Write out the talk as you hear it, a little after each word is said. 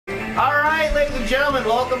gentlemen,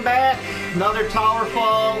 welcome back. Another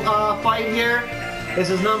TowerFall fight here. This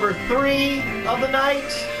is number 3 of the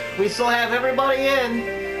night. We still have everybody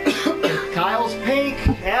in. Kyle's pink,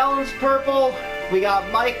 Alan's purple, we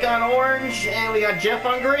got Mike on orange, and we got Jeff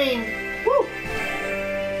on green. Woo!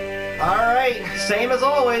 Alright, same as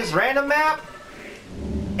always, random map.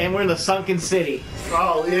 And we're in the sunken city.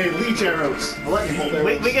 Oh, yeah, leech arrows. Lightning bolt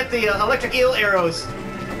arrows. We get the electric eel arrows.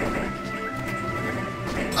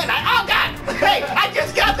 Oh god! Hey, I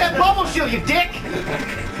just got that bubble shield, you dick!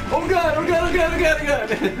 Oh god, oh god, oh god, oh god, oh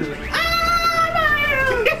god! Oh my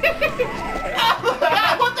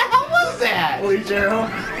god, what the hell was that? Leech arrow.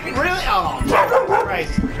 Really? Oh,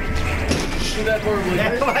 Christ. Shoot that horribly.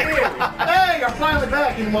 Oh my god. Hey, you're finally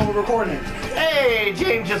back even while we're recording. Hey,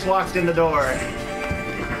 James just walked in the door.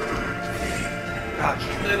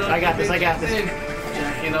 Okay. I got this, I got this.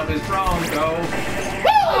 Jacking up his Bronco.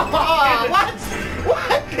 Oh, what?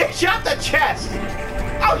 What? It shot the chest!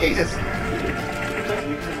 Oh, Jesus!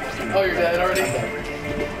 Oh, you're dead already?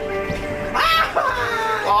 Ah!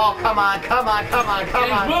 Oh, come on, come on, come on,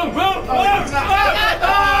 come on. Move, move, move!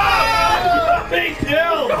 Big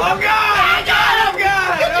kill! Oh, God! Oh, God! Oh,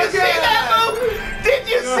 God! Did you see that loop? Did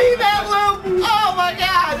you see that loop? Oh, my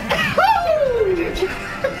God!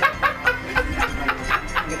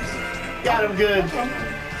 Got him good.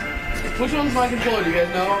 Which one's my controller? Do you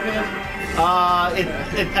guys know, man?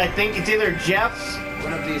 I think it's either Jeff's.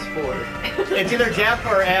 One of these 4. It's either Jeff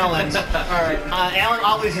or Alan's. Alright. Alan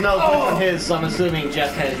always knows which one his, so I'm assuming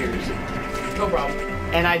Jeff has yours. No problem.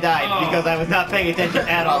 And I died because I was not paying attention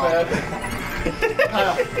at all.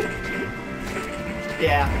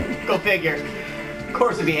 Yeah, go figure. Of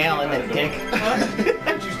course it'd be Alan, that dick.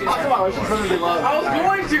 Come on, it's just really low. I was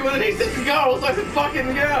going to, and he said go, so I said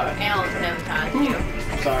fucking go. Alan's sabotaged you.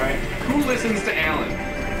 Sorry. Who listens to Alan?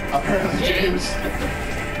 Apparently James.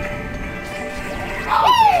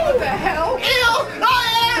 Oh, what the hell? Ew! Oh,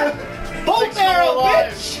 yeah! Bolt arrow,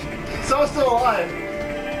 bitch! Someone's still alive.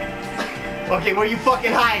 Okay, where you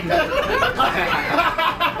fucking hiding?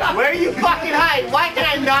 Where are you fucking hiding? Why can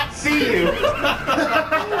I not see you?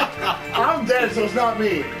 I'm dead, so it's not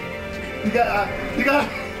me. You got.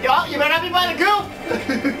 Yo, you better not be by the goop!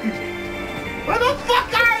 Where the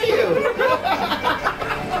fuck are you?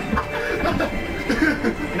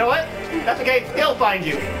 You know what? That's okay, he'll find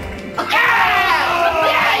you. Yeah!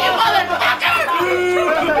 Yeah, you motherfucker!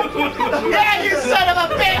 Yeah, you son of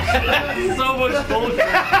a bitch! So much bullshit.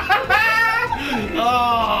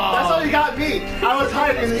 That's how you got me. I was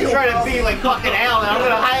hiding in the You're trying to be like fucking Alan. I'm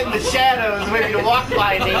gonna hide in the shadows waiting to walk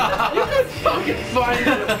by me. You can fucking find it.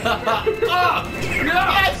 Oh, no!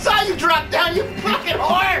 Yeah, I saw you drop down, you fucking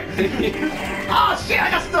whore! Oh shit, I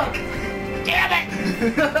got stuck! Damn it!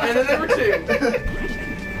 And then number 2.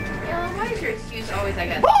 Why is your excuse always I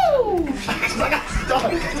got? Woo! I got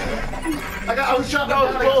stuck. I was shot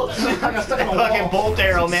down. I got stuck in a wall. Fucking bolt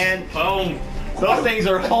arrow, man. Boom. Those things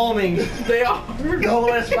are homing. They are. The whole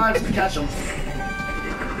way to survive is to catch them.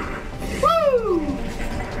 Woo!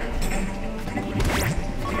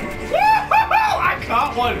 Woo-hoo-hoo! I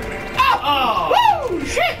caught one. Oh! Woo!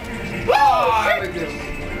 Shit! Woo! Shit!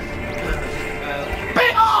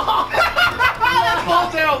 Bang! Oh! That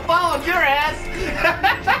bolt arrow followed your ass!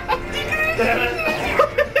 Damn it.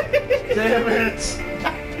 Damn it.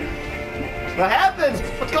 What happened?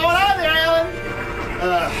 What's going on there, Alan?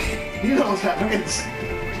 You know what's happening. It's.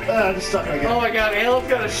 I'm just stuck again. Oh my god, Alan's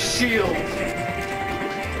got a shield.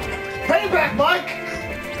 Pay back, Mike!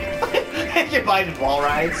 Get by the ball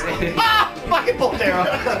rides. Ah! Fucking bolt arrow. I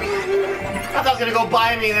thought I was gonna go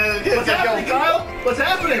by me and then What's happening, Kyle? What's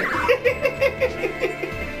happening?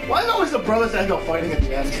 Why is it always the brothers that end up fighting at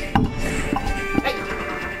the end? Hey!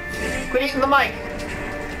 Quit eating the mic.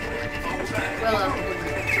 Willow.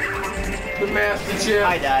 The master chip.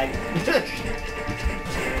 I died.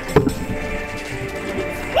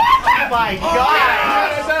 Oh my god!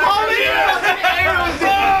 Oh, yeah! Arrows I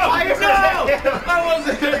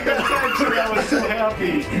wasn't paying attention. I was so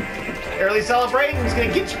happy. Early celebrating is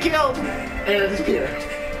gonna get you killed. And it disappeared.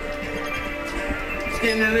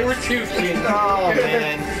 And then there were 2 kings. Oh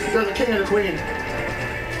man! There's a king and a queen.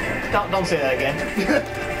 Don't say that again.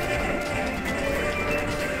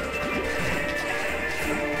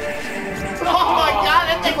 Oh my god!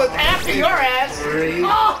 That thing was after your ass. Oh!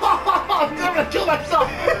 I'm gonna kill myself.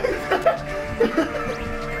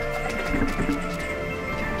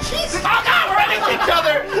 Jesus! Oh god! We're running each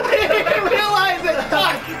other. I didn't even realize it.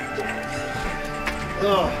 Fuck.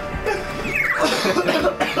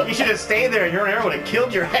 You should have stayed there and your arrow would have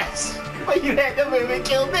killed your ass. But you had to move and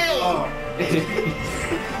kill me. Oh.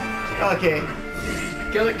 Okay.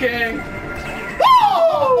 Kill the king.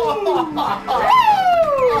 Woo!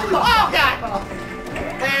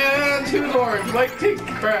 two lords. Mike takes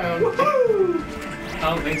the crown. Woohoo! I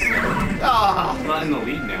don't think so. Oh, I'm not in the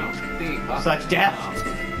lead now. I think he caught such death. I'm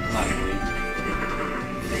not in the lead.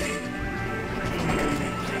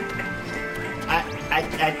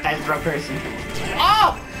 I throw person.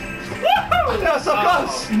 Oh! Woohoo! That was so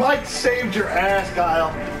close. Mike saved your ass, Kyle.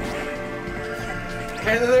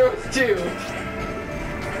 And then there was two.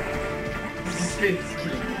 Suspense key.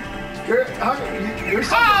 You're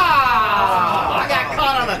Ah! I got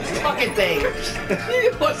caught on the fucking thing.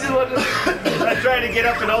 I tried to get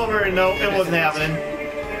up and over, and no, it wasn't happening.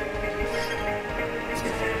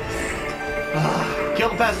 Kill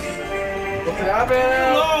the peasant. What's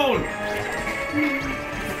happening? Alone!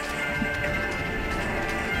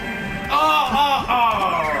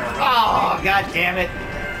 Oh, god damn it.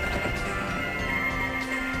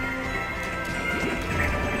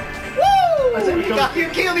 Woo! You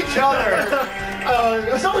killed each other.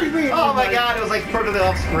 Somebody beat Oh my god, it was like perfectly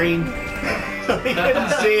off screen. You couldn't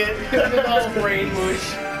see it. It's all brain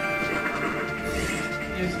mush.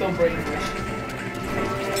 You just don't brain mush.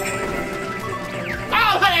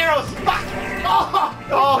 Oh, that arrow's fuck!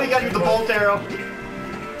 Oh, he got you with the bolt arrow.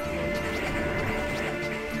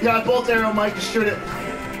 Yeah, bolt arrow, Mike, just shoot it.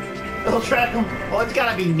 It'll track him. Well, it's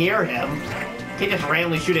gotta be near him. Can't just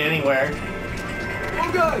randomly shoot it anywhere.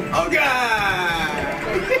 Oh god! Oh god!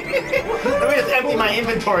 Let me just empty my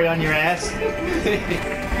inventory on your ass.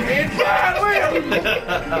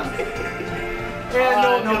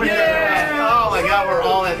 Oh my god, we're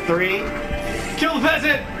all at 3. Kill the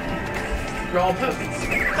peasant! We're all peasants.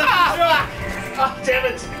 Ah, Oh, damn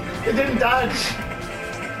it. It didn't dodge.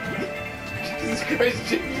 Jesus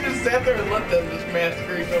Christ, you just sat there and let them just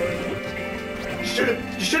massacre each other. Shoot it.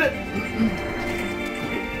 Just shoot it.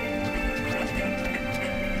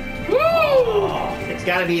 Woo! It's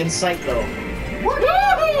gotta be in sight though.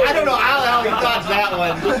 I don't know how the hell you dodged that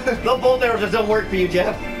one. The bolt arrows just don't work for you,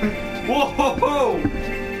 Jeff. Whoa! Whoa, whoa.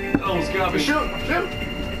 That almost got me. Shoot. Shoot.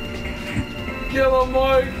 Kill him,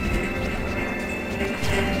 Mike!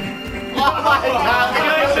 Oh my god,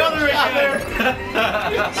 Kill each other again.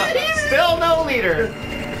 Still no leader.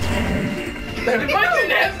 If I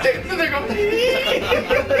didn't have sticks, then they're going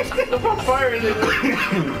I'm on fire.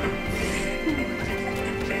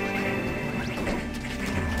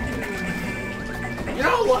 You know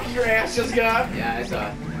how lucky your ass just got? Yeah, I saw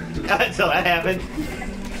it. Until that happened.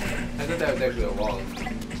 I thought that was actually a wall.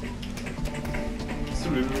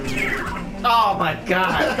 Oh my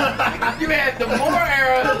god. You had the more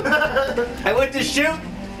arrows. I went to shoot,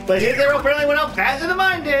 but his arrow apparently went up faster than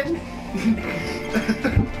mine did.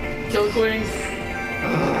 Kill the queens.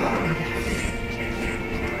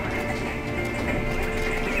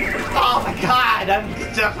 Oh my god, I'm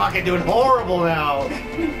just fucking doing horrible now.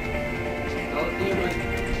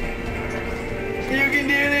 You can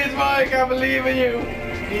do this, Mike. I believe in you.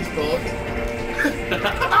 He's fucked.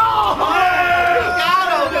 Oh,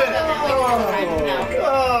 got him!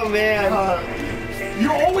 Oh man.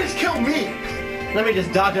 You always kill me. Let me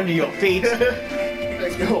just dodge under your feet.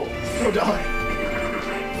 Go. Go, dog.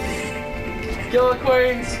 Kill the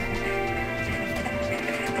queens.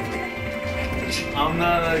 I'm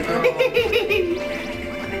not a girl.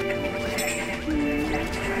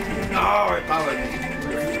 Oh, I powered.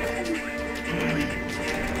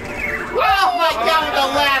 Oh my god, with the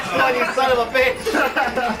last one, you son of a bitch!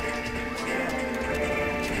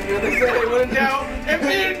 You know they say when in doubt,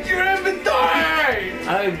 empty your inventory! I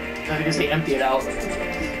was gonna say empty it out.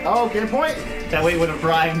 Oh, game point. That way it would have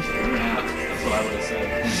rhymed. Yeah, that's what I would have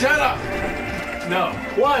said. Shut up! No.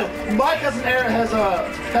 One. Mike has an air has a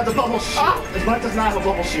bubble shield. Mike does not have a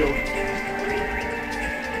bubble shield.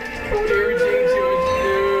 Everything you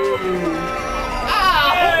would do.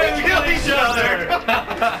 Ah! We killed each other!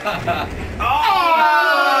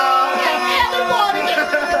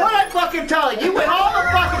 What I fucking tell you? You win all the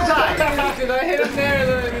fucking time! Did I hit him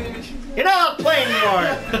there? You're not playing anymore!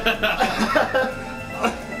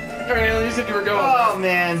 Alright, you said you were going. Oh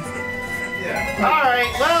man. Yeah.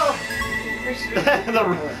 Alright, well.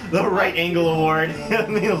 the right angle award.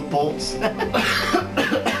 Those bolts.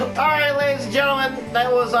 Alright, ladies and gentlemen,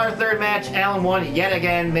 that was our third match. Alan won yet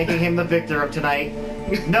again, making him the victor of tonight.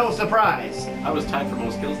 No surprise. I was tied for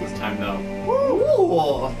most kills this time, though.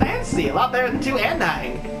 Ooh, fancy. A lot better than 2 and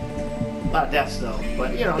 9. A lot of deaths, though.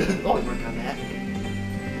 But, you know, always work on that.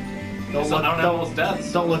 I don't have most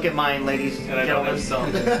deaths. Don't look at mine, ladies and And I don't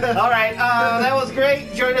gentlemen. have some. Alright, that was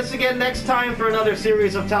great. Join us again next time for another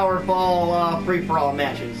series of TowerFall free-for-all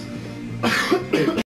matches.